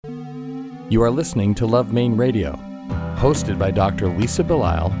You are listening to Love Maine Radio, hosted by Dr. Lisa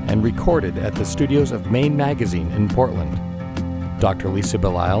Belisle and recorded at the studios of Maine Magazine in Portland. Dr. Lisa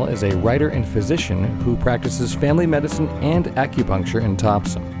Belisle is a writer and physician who practices family medicine and acupuncture in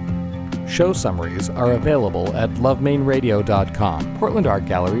Topsom. Show summaries are available at lovemaineradio.com. Portland Art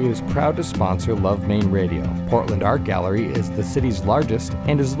Gallery is proud to sponsor Love Maine Radio. Portland Art Gallery is the city's largest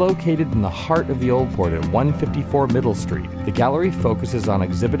and is located in the heart of the Old Port at 154 Middle Street. The gallery focuses on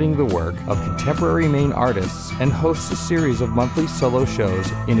exhibiting the work of contemporary Maine artists and hosts a series of monthly solo shows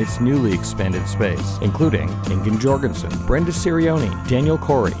in its newly expanded space, including Ingun Jorgensen, Brenda Sirioni, Daniel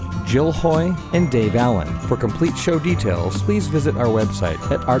Corey, Jill Hoy, and Dave Allen. For complete show details, please visit our website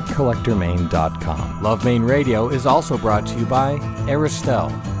at artcollectormaine.com. Love Maine Radio is also brought to you by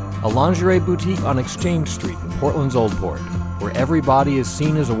Aristelle, a lingerie boutique on Exchange Street in Portland's Old Port, where every body is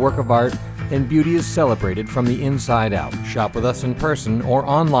seen as a work of art and beauty is celebrated from the inside out. Shop with us in person or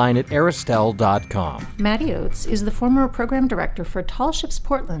online at aristelle.com. Matty Oates is the former program director for Tall Ships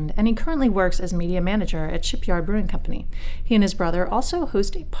Portland, and he currently works as media manager at Shipyard Brewing Company. He and his brother also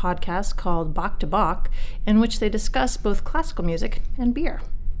host a podcast called Bach to Bach, in which they discuss both classical music and beer.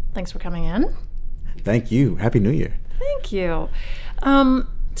 Thanks for coming in. Thank you. Happy New Year. Thank you.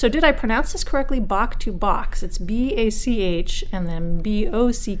 So did I pronounce this correctly? Bach to Box. It's B-A-C-H and then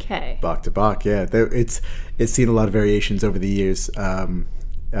B-O-C-K. Bach to Bach, yeah. It's seen a lot of variations over the years.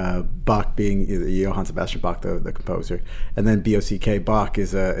 Bach being Johann Sebastian Bach, the composer, and then B-O-C-K. Bach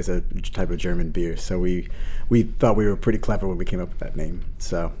is a type of German beer. So we thought we were pretty clever when we came up with that name.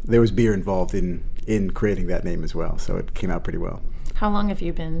 So there was beer involved in creating that name as well. So it came out pretty well. How long have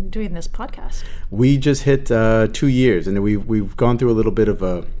you been doing this podcast? We just hit 2 years, and we've gone through a little bit of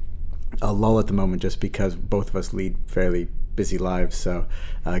a lull at the moment just because both of us lead fairly busy lives. So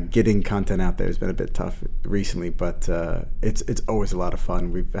getting content out there has been a bit tough recently, but it's always a lot of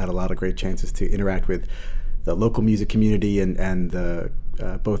fun. We've had a lot of great chances to interact with the local music community and the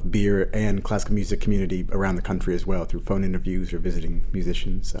both beer and classical music community around the country as well through phone interviews or visiting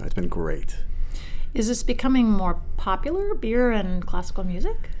musicians. It's been great. Is this becoming more popular, beer and classical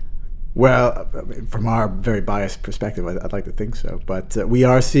music? Well, from our very biased perspective, I'd like to think so. But we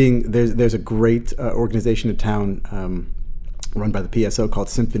are seeing there's a great organization in town run by the PSO called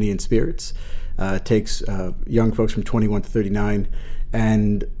Symphony and Spirits. It takes young folks from 21 to 39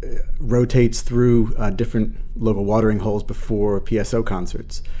 and rotates through different local watering holes before PSO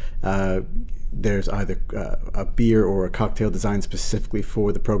concerts. There's either a beer or a cocktail designed specifically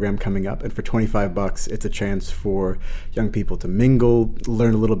for the program coming up, and for $25 it's a chance for young people to mingle,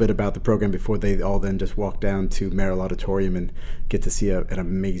 learn a little bit about the program before they all then just walk down to Merrill Auditorium and get to see an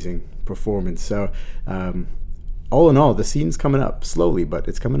amazing performance. So all in all, the scene's coming up slowly, but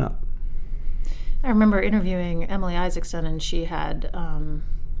it's coming up. I remember interviewing Emily Isaacson, and she had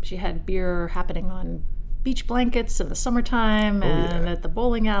beer happening on beach blankets in the summertime at the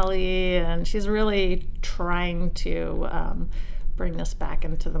bowling alley, and she's really trying to bring this back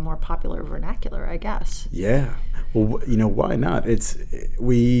into the more popular vernacular, I guess. Yeah. Well, why not?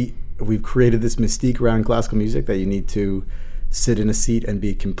 We've created this mystique around classical music that you need to sit in a seat and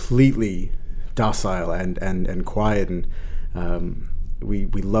be completely docile and quiet, and we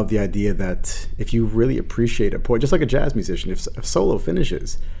love the idea that if you really appreciate a poet, just like a jazz musician, if solo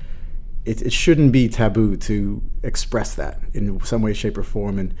finishes, it shouldn't be taboo to express that in some way, shape, or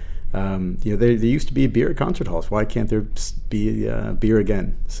form. And there used to be beer at concert halls. Why can't there be beer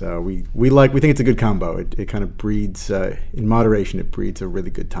again? So we think it's a good combo. It kind of breeds in moderation. It breeds a really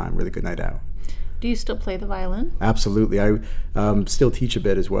good time, really good night out. Do you still play the violin? Absolutely. I still teach a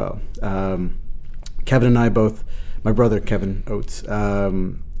bit as well. Kevin and I both, my brother Kevin Oates,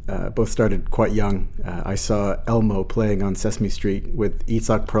 both started quite young. I saw Elmo playing on Sesame Street with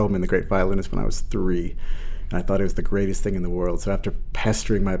Itzhak Perlman, the great violinist, when I was 3, and I thought it was the greatest thing in the world. So after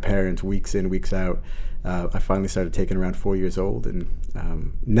pestering my parents weeks in, weeks out, I finally started taking around 4 years old, and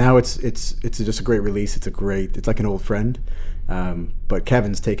now it's just a great release. It's like an old friend, but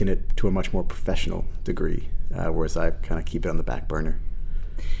Kevin's taken it to a much more professional degree, whereas I kind of keep it on the back burner.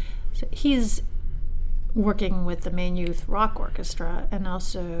 So he's working with the Maine Youth Rock Orchestra and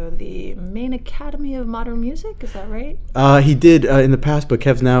also the Maine Academy of Modern Music. Is that right? He did in the past, but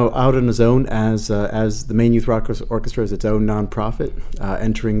Kev's now out on his own as the Maine Youth Rock Orchestra is its own nonprofit,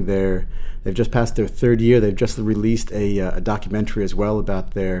 they've just passed their 3rd year. They've just released a documentary as well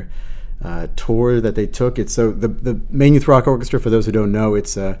about their tour that they took. The Maine Youth Rock Orchestra, for those who don't know,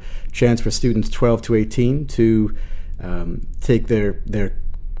 it's a chance for students 12 to 18 to take their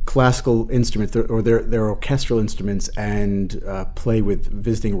classical instruments or their orchestral instruments and play with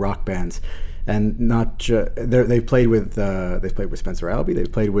visiting rock bands. and not they've played with Spencer Albee.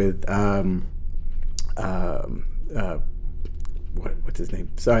 They've played with what's his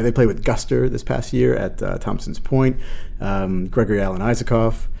name? Sorry, they played with Guster this past year at Thompson's Point. Gregory Alan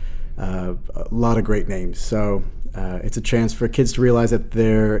Isaacoff. A lot of great names. So it's a chance for kids to realize that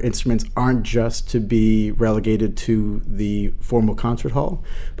their instruments aren't just to be relegated to the formal concert hall,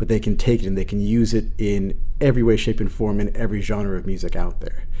 but they can take it and they can use it in every way, shape, and form in every genre of music out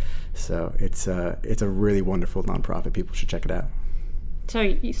there. So it's a really wonderful nonprofit. People should check it out. So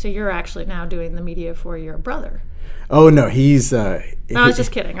you're actually now doing the media for your brother. Oh no, he's. No, I was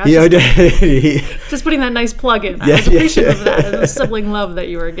just kidding. Just putting that nice plug in. Yeah, I was appreciative of that and the sibling love that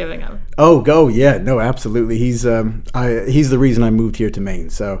you were giving him. Yeah, no, absolutely. He's the reason I moved here to Maine.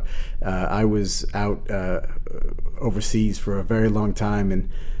 So I was out overseas for a very long time, and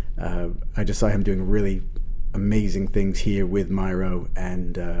I just saw him doing really amazing things here with Myro,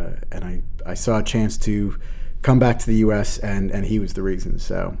 and I saw a chance to come back to the U.S. and he was the reason.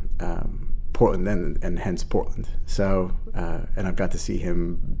 So. Portland and hence Portland. So, and I've got to see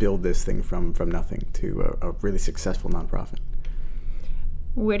him build this thing from nothing to a really successful nonprofit.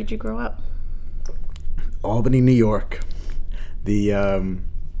 Where did you grow up? Albany, New York. It's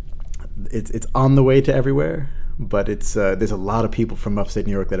on the way to everywhere, but there's a lot of people from upstate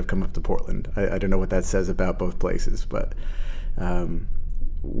New York that have come up to Portland. I don't know what that says about both places, but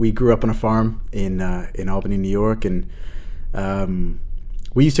we grew up on a farm in Albany, New York, and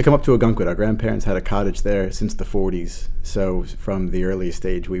we used to come up to Ogunquit. Our grandparents had a cottage there since the 40s. So from the earliest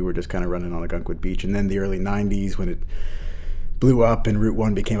stage, we were just kind of running on Ogunquit Beach. And then the early 90s when it blew up and Route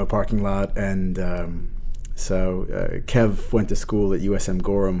 1 became a parking lot. And so Kev went to school at USM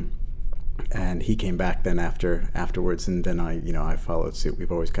Gorham, and he came back then afterwards. And then I followed suit.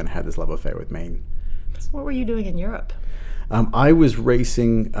 We've always kind of had this love affair with Maine. What were you doing in Europe? I was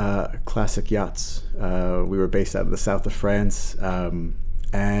racing classic yachts. We were based out of the south of France.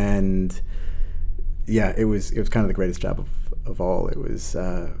 And yeah, it was kind of the greatest job of all. It was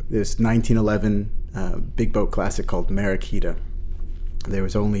this 1911 big boat classic called Mariquita. There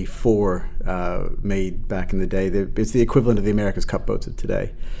was only 4 made back in the day. It's the equivalent of the America's Cup boats of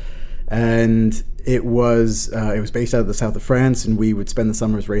today. And it was based out of the south of France, and we would spend the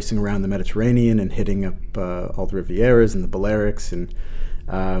summers racing around the Mediterranean and hitting up all the Rivieras and the Balearics, and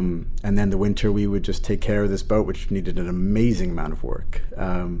then the winter we would just take care of this boat, which needed an amazing amount of work.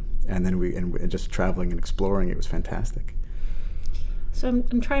 And then just traveling and exploring, it was fantastic. So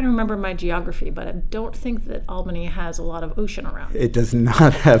I'm trying to remember my geography, but I don't think that Albany has a lot of ocean around. It does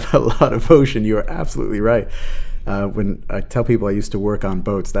not have a lot of ocean. You are absolutely right. When I tell people I used to work on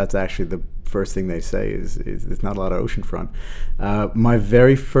boats, that's actually the first thing they say is there's not a lot of ocean front. My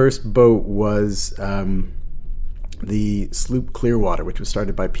very first boat was the sloop Clearwater, which was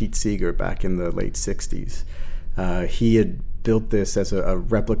started by Pete Seeger back in the late 60s. He had built this as a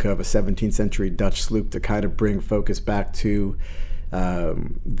replica of a 17th century Dutch sloop to kind of bring focus back to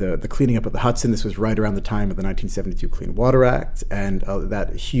the cleaning up of the Hudson. This was right around the time of the 1972 Clean Water Act and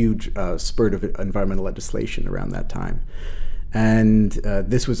that huge spurt of environmental legislation around that time. And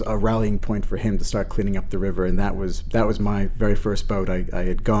this was a rallying point for him to start cleaning up the river, and that was my very first boat. I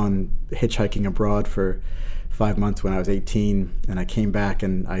had gone hitchhiking abroad for 5 months when I was 18, and I came back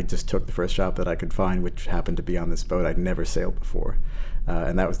and I just took the first job that I could find, which happened to be on this boat. I'd never sailed before,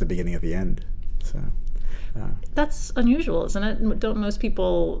 and that was the beginning of the end. So. That's unusual, isn't it? Don't most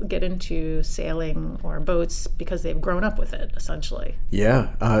people get into sailing or boats because they've grown up with it, essentially? Yeah,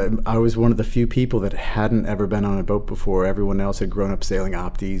 I was one of the few people that hadn't ever been on a boat before. Everyone else had grown up sailing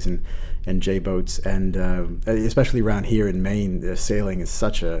Opties and J-boats, and especially around here in Maine, sailing is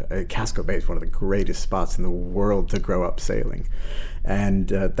such Casco Bay is one of the greatest spots in the world to grow up sailing.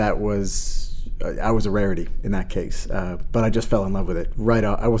 And I was a rarity in that case, but I just fell in love with it right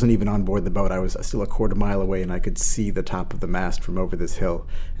out. I wasn't even on board the boat. I was still a quarter mile away, and I could see the top of the mast from over this hill,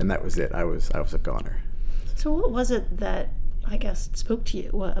 and that was it. I was a goner. So what was it that, I guess, spoke to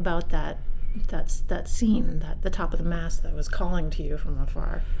you about that scene, the top of the mast that was calling to you from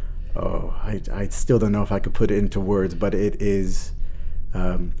afar? Oh, I still don't know if I could put it into words, but it is,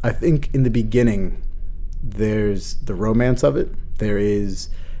 I think in the beginning, there's the romance of it. There is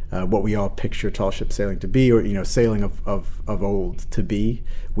what we all picture tall ship sailing to be, or sailing of old to be,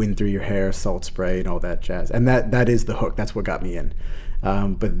 wind through your hair, salt spray, and all that jazz. And that is the hook. That's what got me in.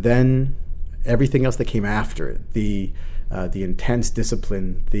 But then everything else that came after it, the intense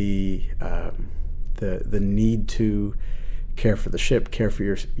discipline, the need to care for the ship, care for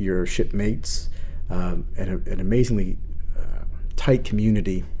your shipmates, and an amazingly tight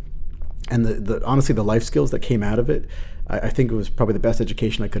community. And honestly, the life skills that came out of it, I think it was probably the best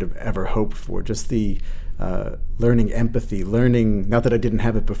education I could have ever hoped for. Just the learning empathy, learning, not that I didn't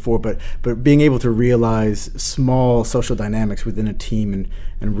have it before, but being able to realize small social dynamics within a team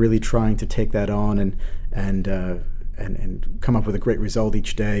and really trying to take that on and come up with a great result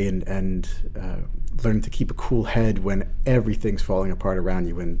each day and learning to keep a cool head when everything's falling apart around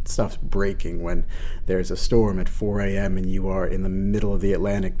you, when stuff's breaking, when there's a storm at 4 a.m. and you are in the middle of the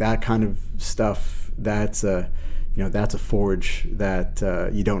Atlantic. That kind of stuff, that's a forge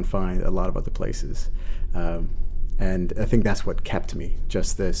that you don't find a lot of other places. And I think that's what kept me,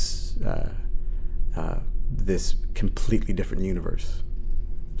 just this this completely different universe.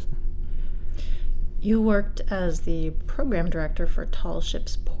 You worked as the program director for Tall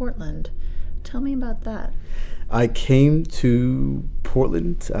Ships Portland. Tell me about that. I came to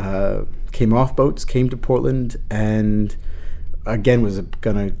Portland, came off boats, came to Portland, and again was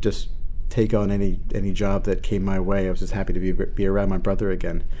gonna just take on any job that came my way. I was just happy to be around my brother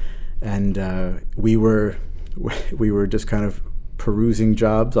again, and we were just kind of perusing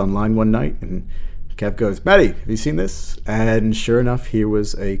jobs online one night, and Kev goes, "Maddie, have you seen this?" And sure enough, here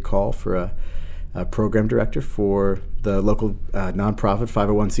was a call for a program director for the local nonprofit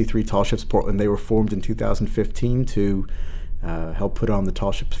 501c3 Tall Ships Portland. They were formed in 2015 to help put on the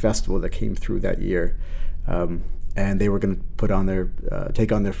Tall Ships Festival that came through that year. And they were going to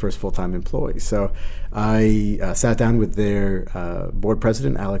take on their first full-time employee. So I sat down with their board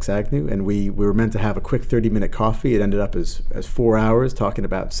president, Alex Agnew, and we were meant to have a quick 30-minute coffee. It ended up as 4 hours talking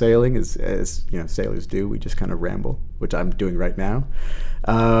about sailing, as sailors do. We just kind of ramble, which I'm doing right now.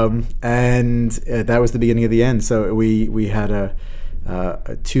 And that was the beginning of the end. So we had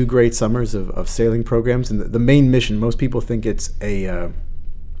 2 great summers of sailing programs. And the main mission, most people think it's a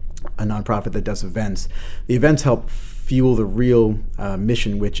nonprofit that does events. The events help fuel the real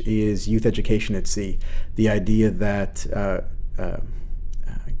mission, which is youth education at sea. The idea that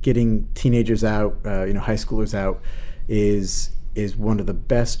getting teenagers out, high schoolers out, is one of the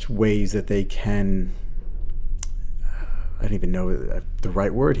best ways that they can. I don't even know the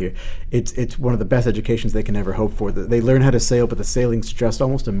right word here. It's one of the best educations they can ever hope for. They learn how to sail, but the sailing's just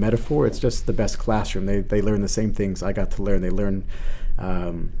almost a metaphor. It's just the best classroom. They learn the same things I got to learn. They learn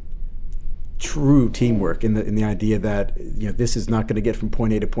true teamwork in the idea that this is not going to get from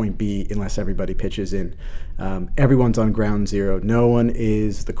point A to point B unless everybody pitches in. Everyone's on ground zero. No one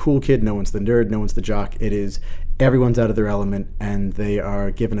is the cool kid. No one's the nerd. No one's the jock. It is everyone's out of their element, and they are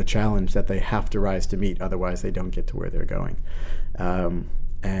given a challenge that they have to rise to meet. Otherwise, they don't get to where they're going.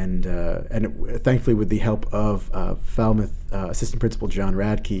 And thankfully, with the help of Falmouth Assistant Principal John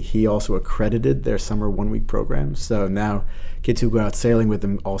Radke, he also accredited their summer 1-week programs. So now kids who go out sailing with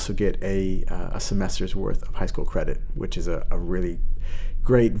them also get a semester's worth of high school credit, which is a really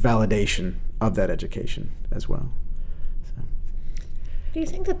great validation of that education as well. So. Do you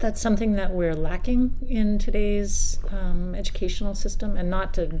think that that's something that we're lacking in today's educational system? And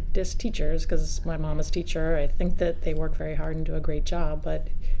not to diss teachers, because my mom is a teacher. I think that they work very hard and do a great job. But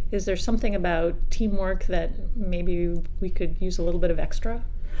is there something about teamwork that maybe we could use a little bit of extra?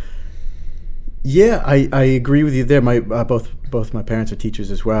 Yeah, I agree with you there. My both my parents are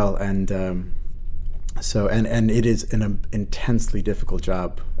teachers as well, and so it is an intensely difficult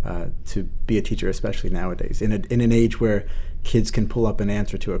job to be a teacher, especially nowadays in an age where kids can pull up an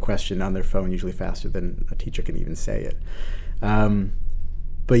answer to a question on their phone usually faster than a teacher can even say it.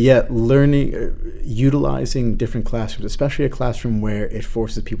 But yet, utilizing different classrooms, especially a classroom where it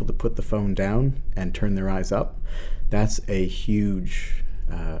forces people to put the phone down and turn their eyes up, that's a huge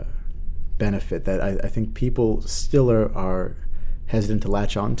benefit that I think people still are hesitant to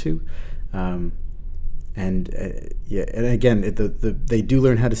latch onto. And again, they do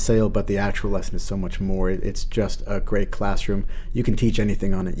learn how to sail, but the actual lesson is so much more. It's just a great classroom. You can teach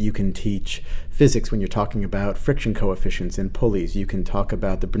anything on it. You can teach physics when you're talking about friction coefficients in pulleys. You can talk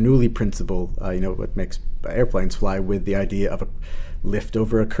about the Bernoulli principle, what makes airplanes fly, with the idea of a lift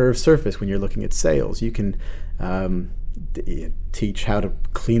over a curved surface when you're looking at sails. You can teach how to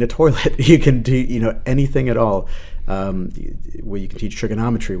clean a toilet. You can do anything at all. Where you can teach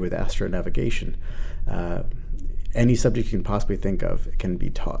trigonometry with astronavigation. Any subject you can possibly think of can be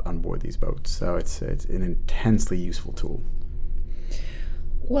taught on board these boats. So it's an intensely useful tool.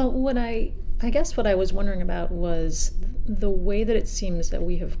 Well, what I guess what I was wondering about was the way that it seems that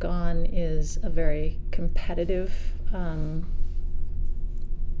we have gone is a very competitive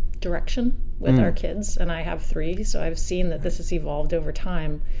direction with our kids, and I have 3, so I've seen that this has evolved over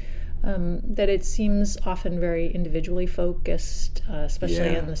time. that it seems often very individually focused,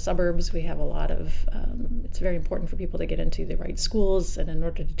 especially in the suburbs. We have a lot of, it's very important for people to get into the right schools, and in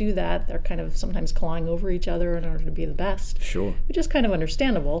order to do that, they're kind of sometimes clawing over each other in order to be the best. Sure. Which is kind of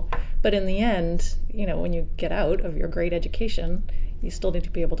understandable. But in the end, when you get out of your great education, you still need to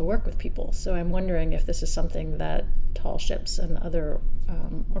be able to work with people. So I'm wondering if this is something that Tall Ships and other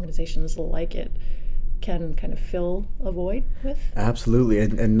organizations like it can kind of fill a void with? Absolutely,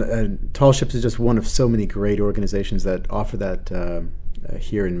 and Tall Ships is just one of so many great organizations that offer that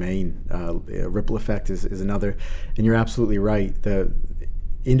here in Maine. Ripple Effect is another, and you're absolutely right. The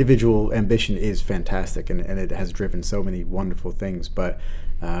individual ambition is fantastic, and it has driven so many wonderful things, but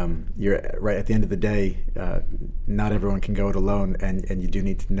you're right, at the end of the day, not everyone can go it alone, and you do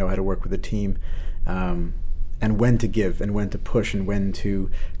need to know how to work with a team. And when to give, and when to push, and when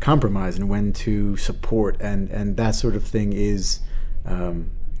to compromise, and when to support, and that sort of thing is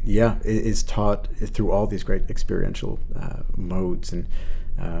taught through all these great experiential modes. And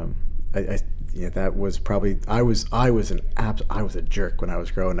that was probably I was a jerk when I was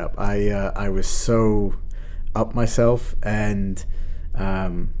growing up. I was so up myself, and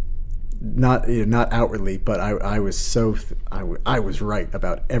not outwardly, but I was right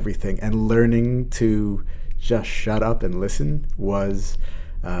about everything, and learning to just shut up and listen was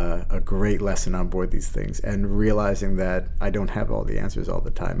a great lesson on board these things, and realizing that I don't have all the answers all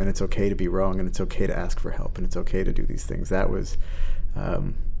the time, and it's okay to be wrong, and it's okay to ask for help, and it's okay to do these things. That was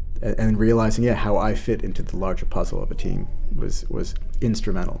and realizing how I fit into the larger puzzle of a team was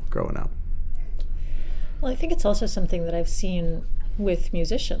instrumental growing up. Well, I think it's also something that I've seen with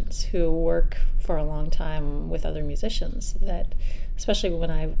musicians who work for a long time with other musicians, that especially when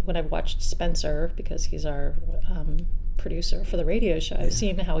I've watched Spencer, because he's our producer for the radio show, I've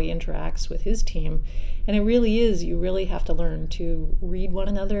seen how he interacts with his team, and it really is, you really have to learn to read one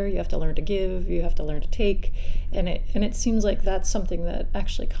another, you have to learn to give, you have to learn to take, and it seems like that's something that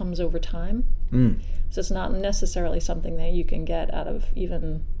actually comes over time. So it's not necessarily something that you can get out of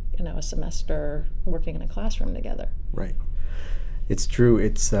even a semester working in a classroom together. Right. It's true.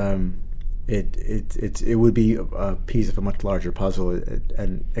 It's it would be a piece of a much larger puzzle,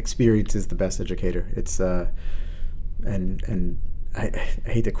 and experience is the best educator. It's and I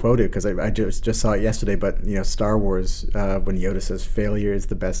hate to quote it because I just saw it yesterday, but Star Wars, when Yoda says failure is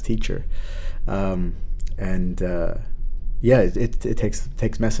the best teacher, it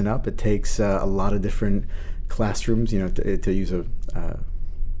takes messing up. It takes a lot of different classrooms, to use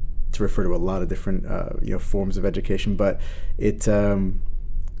to refer to a lot of different forms of education, but it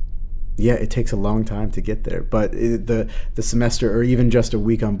takes a long time to get there. But the semester, or even just a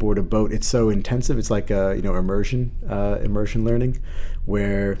week on board a boat, it's so intensive. It's like immersion learning,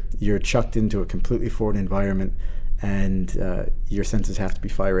 where you're chucked into a completely foreign environment, and your senses have to be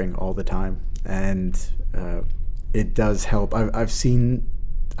firing all the time, and it does help. I've seen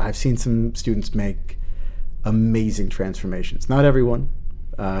some students make amazing transformations. Not everyone.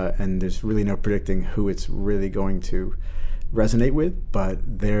 And there's really no predicting who it's really going to resonate with, but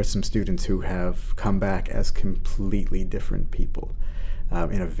there are some students who have come back as completely different people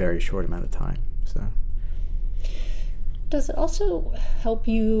in a very short amount of time. So, does it also help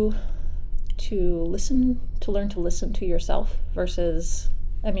you to learn to listen to yourself versus,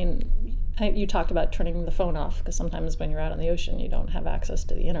 you talked about turning the phone off, because sometimes when you're out on the ocean, you don't have access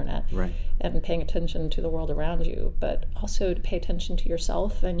to the internet, right? And paying attention to the world around you, but also to pay attention to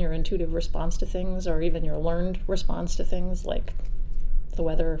yourself and your intuitive response to things, or even your learned response to things like the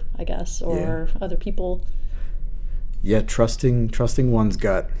weather, I guess, or other people. Yeah, trusting one's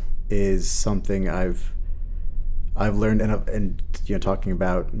gut is something I've learned, and talking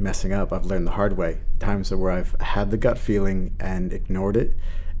about messing up, I've learned the hard way. Times where I've had the gut feeling and ignored it,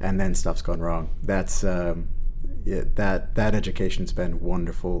 and then stuff's gone wrong. That's that education's been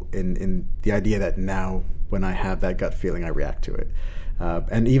wonderful in the idea that now when I have that gut feeling, I react to it.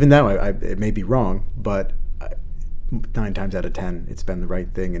 And even now, it may be wrong, but 9 times out of 10, it's been the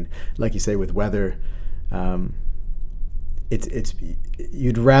right thing. And like you say, with weather, it's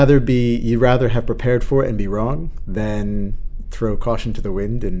you'd rather have prepared for it and be wrong than throw caution to the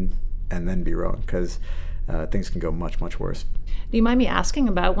wind and then be wrong, because things can go much, much worse. Do you mind me asking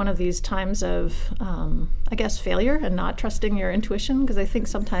about one of these times of, failure and not trusting your intuition? Because I think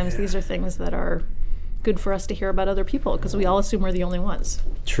sometimes these are things that are good for us to hear about other people, because we all assume we're the only ones.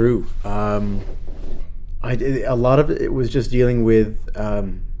 True. A lot of it was just dealing with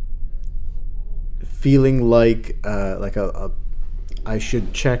feeling like I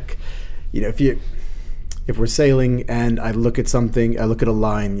should check, if we're sailing and I look at a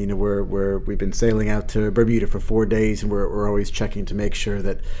line, where we've been sailing out to Bermuda for 4 days, and we're always checking to make sure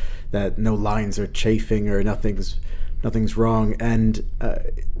that that no lines are chafing or nothing's wrong. And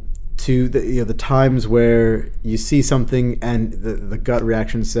to the times where you see something and the gut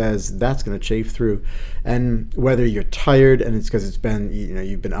reaction says that's going to chafe through, and whether you're tired and it's because it's been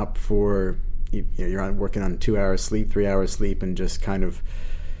you've been up for you're working on 2 hours sleep, 3 hours sleep, and just kind of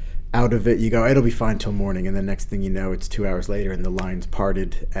out of it, you go, it'll be fine till morning, and the next thing you know, it's 2 hours later and the line's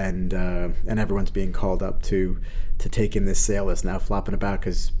parted, and everyone's being called up to take in this sale that's now flopping about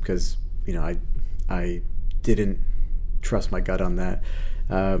because I didn't trust my gut on that.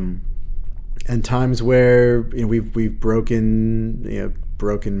 And times where we've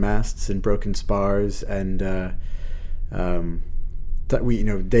broken masts and broken spars, and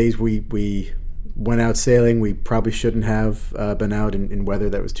days we went out sailing we probably shouldn't have been out in weather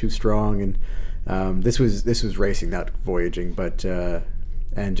that was too strong, and this was racing, not voyaging, but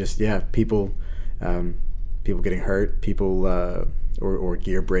and just people getting hurt, people or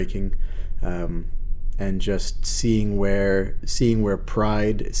gear breaking, and just seeing where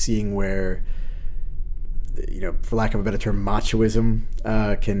pride, seeing where for lack of a better term, machoism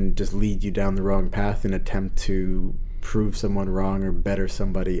can just lead you down the wrong path in an attempt to prove someone wrong or better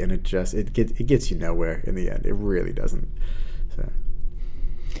somebody, and it gets you nowhere in the end. It really doesn't. So,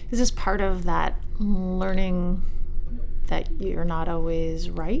 is this part of that learning that you're not always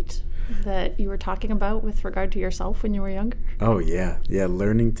right that you were talking about with regard to yourself when you were younger? Oh yeah.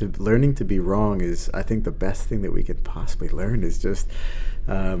 Learning to be wrong is, I think, the best thing that we could possibly learn. Is just,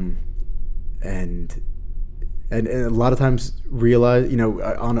 and a lot of times realize,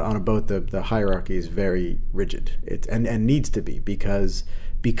 on a boat, the hierarchy is very rigid. And needs to be, because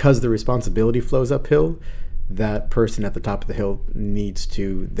the responsibility flows uphill. That person at the top of the hill needs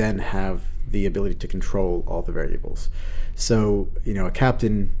to then have the ability to control all the variables. So, a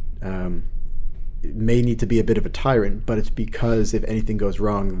captain may need to be a bit of a tyrant, but it's because if anything goes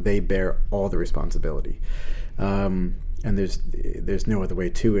wrong, they bear all the responsibility. And there's no other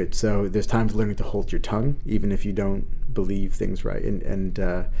way to it. So there's times learning to hold your tongue, even if you don't believe things right. And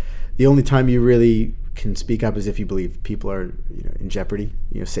the only time you really can speak up is if you believe people are in jeopardy,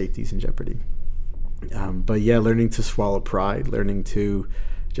 safety's in jeopardy. But yeah, learning to swallow pride, learning to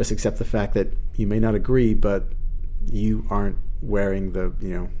just accept the fact that you may not agree, but you aren't wearing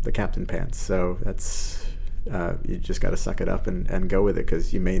the captain pants. So that's you just got to suck it up and go with it,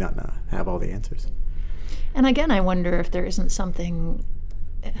 because you may not have all the answers. And again, I wonder if there isn't something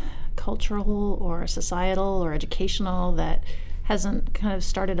cultural or societal or educational that hasn't kind of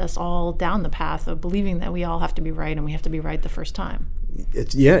started us all down the path of believing that we all have to be right, and we have to be right the first time.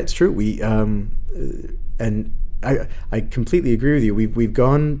 It's true. We and I completely agree with you. We've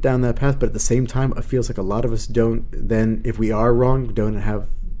gone down that path, but at the same time, it feels like a lot of us don't. Then, if we are wrong, we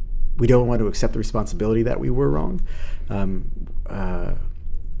don't want to accept the responsibility that we were wrong.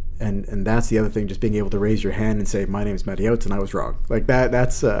 And that's the other thing, just being able to raise your hand and say, my name is Matty Oates and I was wrong. Like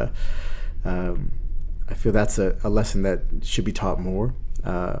that's I feel that's a lesson that should be taught more.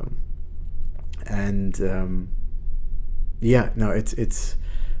 It's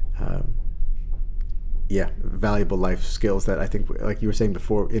valuable life skills that I think, like you were saying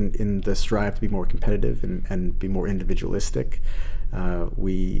before, in the strive to be more competitive and be more individualistic.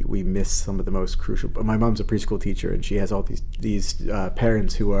 We miss some of the most crucial. My mom's a preschool teacher, and she has all these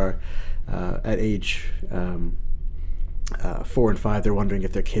parents who are at age 4 and 5. They're wondering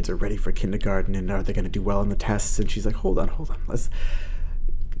if their kids are ready for kindergarten and are they going to do well in the tests. And she's like, hold on,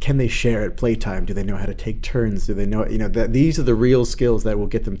 can they share at playtime? Do they know how to take turns? Do they know that these are the real skills that will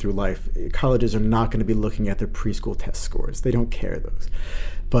get them through life? Colleges are not going to be looking at their preschool test scores. They don't care those,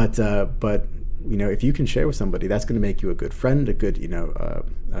 but if you can share with somebody, that's going to make you a good friend, a good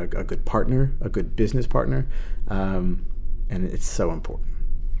a good partner, a good business partner, and it's so important.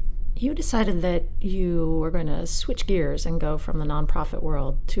 You decided that you were going to switch gears and go from the nonprofit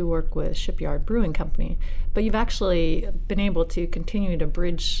world to work with Shipyard Brewing Company, but you've actually been able to continue to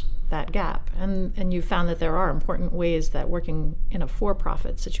bridge that gap, and you found that there are important ways that working in a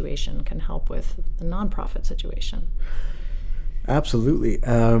for-profit situation can help with the nonprofit situation. Absolutely.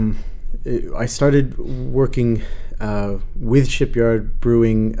 I started working with Shipyard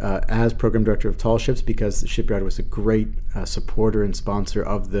Brewing as program director of Tall Ships, because Shipyard was a great supporter and sponsor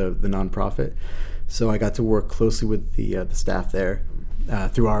of the nonprofit. So I got to work closely with the staff there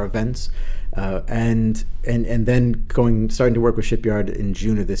through our events, and then starting to work with Shipyard in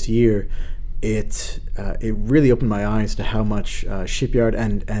June of this year. It really opened my eyes to how much Shipyard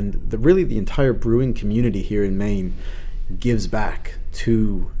and the entire brewing community here in Maine gives back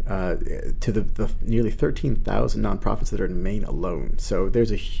to the nearly 13,000 nonprofits that are in Maine alone. So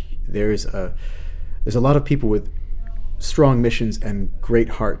there's a lot of people with strong missions and great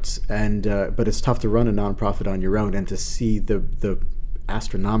hearts, and but it's tough to run a nonprofit on your own, and to see the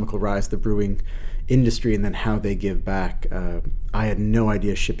astronomical rise of the brewing industry and then how they give back. I had no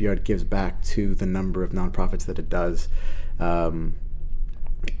idea Shipyard gives back to the number of nonprofits that it does, and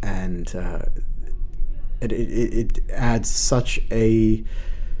it adds such a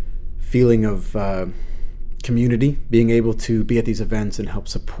feeling of community, being able to be at these events and help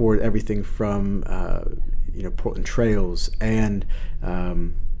support everything from Portland Trails and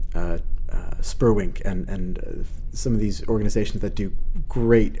Spurwink and some of these organizations that do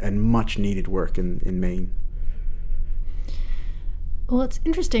great and much needed work in Maine. Well, it's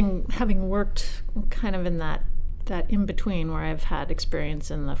interesting having worked kind of in that in between, where I've had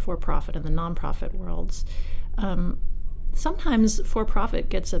experience in the for-profit and the nonprofit worlds. Sometimes for-profit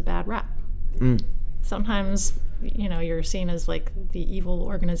gets a bad rap. Sometimes, you're seen as like the evil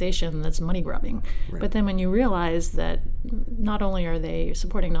organization that's money grubbing. Right. But then when you realize that not only are they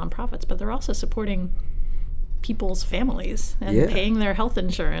supporting nonprofits, but they're also supporting people's families and paying their health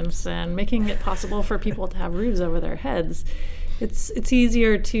insurance and making it possible for people to have roofs over their heads, it's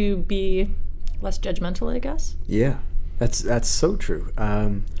easier to be less judgmental, I guess. Yeah, that's so true.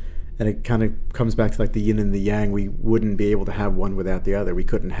 And it kind of comes back to like the yin and the yang. We wouldn't be able to have one without the other. We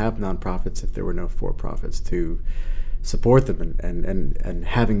couldn't have nonprofits if there were no for-profits to support them. And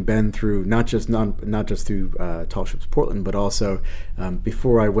having been through not just through Tall Ships Portland, but also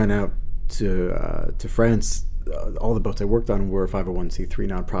before I went out to France, all the boats I worked on were 501c3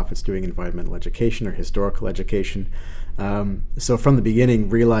 nonprofits doing environmental education or historical education. So from the beginning,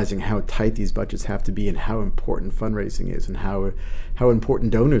 realizing how tight these budgets have to be and how important fundraising is and how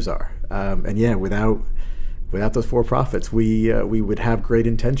important donors are. Without those for-profits, we would have great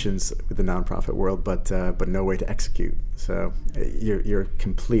intentions with the nonprofit world, but no way to execute. So you're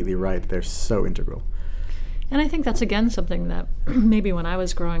completely right. They're so integral. And I think that's, again, something that maybe when I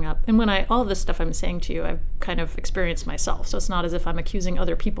was growing up, and all of this stuff I'm saying to you, I've kind of experienced myself. So it's not as if I'm accusing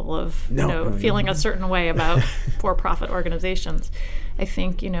other people of feeling a certain way about for-profit organizations. I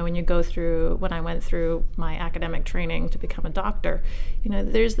think, when I went through my academic training to become a doctor,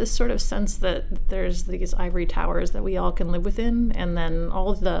 there's this sort of sense that there's these ivory towers that we all can live within, and then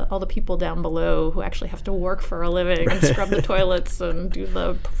all the people down below who actually have to work for a living and scrub the toilets and do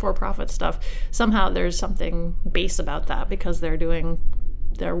the for-profit stuff, somehow there's something base about that because they're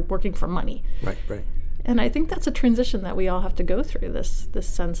working for money. Right. And I think that's a transition that we all have to go through, this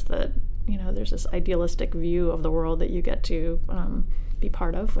sense that, there's this idealistic view of the world that you get to be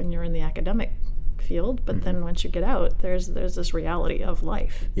part of when you're in the academic field, but then once you get out, there's this reality of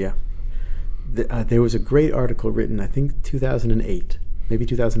life. Yeah. There was a great article written, I think 2008, maybe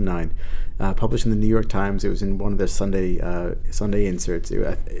 2009, published in the New York Times. It was in one of their Sunday inserts.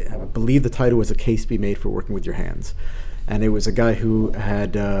 I believe the title was "A Case to be Made for Working with Your Hands." And it was a guy who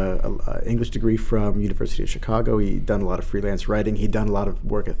had an English degree from University of Chicago. He'd done a lot of freelance writing. He'd done a lot of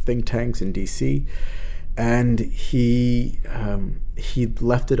work at think tanks in D.C. And he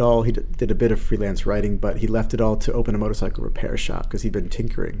left it all. He did a bit of freelance writing, but he left it all to open a motorcycle repair shop because he'd been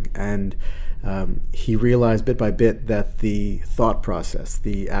tinkering. And he realized bit by bit that the thought process,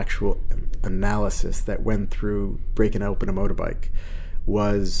 the actual analysis that went through breaking open a motorbike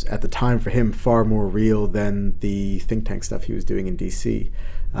was, at the time for him, far more real than the think tank stuff he was doing in DC.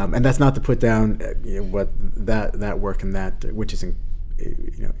 And that's not to put down what that work and that, which is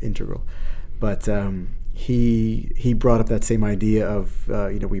integral. But he brought up that same idea of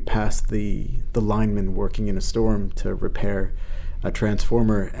we passed the lineman working in a storm to repair a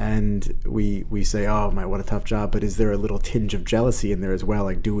transformer, and we say, oh my, what a tough job, but is there a little tinge of jealousy in there as well?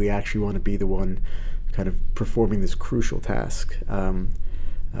 Like, do we actually want to be the one kind of performing this crucial task? And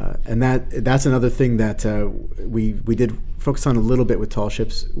that's another thing that we did focus on a little bit with Tall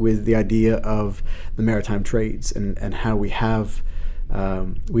Ships, with the idea of the maritime trades and how we have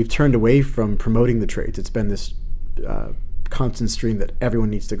we've turned away from promoting the trades. It's been this constant stream that everyone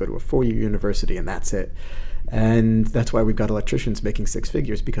needs to go to a 4-year university and that's it. And that's why we've got electricians making 6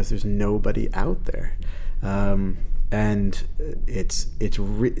 figures, because there's nobody out there. And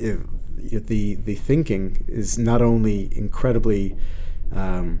the thinking is not only incredibly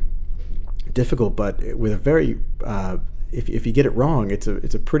difficult, but with a very if you get it wrong, it's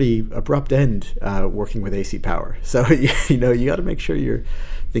a pretty abrupt end working with AC power. So you got to make sure you're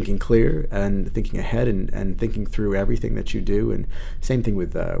thinking clear and thinking ahead and thinking through everything that you do. And same thing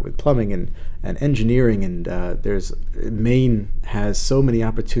with plumbing and engineering. And Maine has so many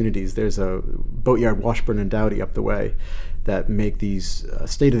opportunities. There's a boatyard, Washburn and Dowdy, up the way, that make these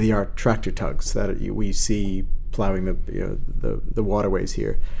state-of-the-art tractor tugs that we see plowing the waterways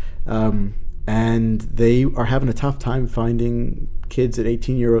here. and they are having a tough time finding kids at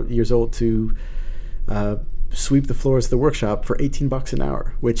 18 years old to sweep the floors of the workshop for $18 an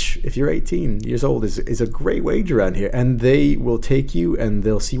hour, which if you're 18 years old is a great wage around here. And they will take you and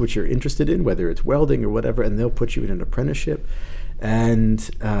they'll see what you're interested in, whether it's welding or whatever, and they'll put you in an apprenticeship and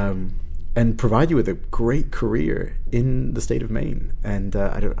provide you with a great career in the state of Maine. And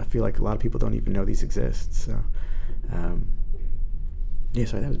I feel like a lot of people don't even know these exist. So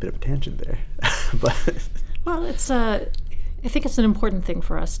sorry, that was a bit of a tangent there. But well, I think it's an important thing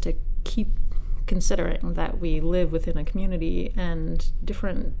for us to keep considering, that we live within a community and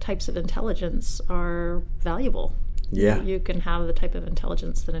different types of intelligence are valuable. Yeah. You can have the type of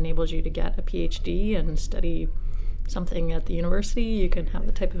intelligence that enables you to get a PhD and study something at the university. You can have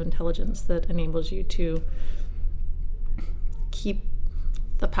the type of intelligence that enables you to keep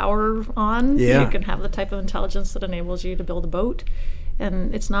the power on. Yeah. You can have the type of intelligence that enables you to build a boat.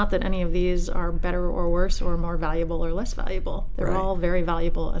 And it's not that any of these are better or worse or more valuable or less valuable. They're all very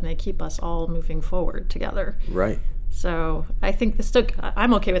valuable, and they keep us all moving forward together. Right. So I think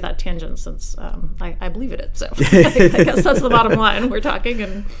I'm okay with that tangent, since I believe in it. So I guess that's the bottom line. We're talking,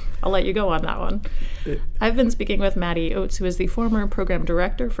 and I'll let you go on that one. I've been speaking with Maddie Oates, who is the former program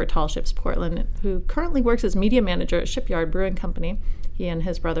director for Tall Ships Portland, who currently works as media manager at Shipyard Brewing Company. He and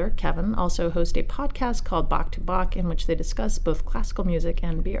his brother, Kevin, also host a podcast called Bach to Bach, in which they discuss both classical music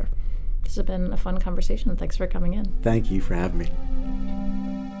and beer. This has been a fun conversation. Thanks for coming in. Thank you for having me.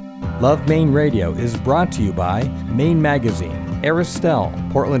 Love Maine Radio is brought to you by Maine Magazine, Aristel,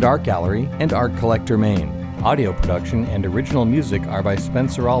 Portland Art Gallery, and Art Collector Maine. Audio production and original music are by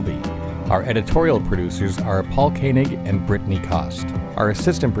Spencer Albee. Our editorial producers are Paul Koenig and Brittany Cost. Our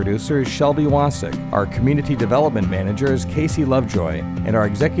assistant producer is Shelby Wasik. Our community development manager is Casey Lovejoy. And our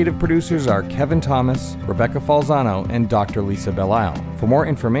executive producers are Kevin Thomas, Rebecca Falzano, and Dr. Lisa Belisle. For more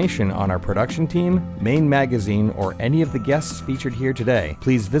information on our production team, Maine Magazine, or any of the guests featured here today,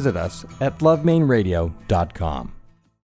 please visit us at lovemaineradio.com.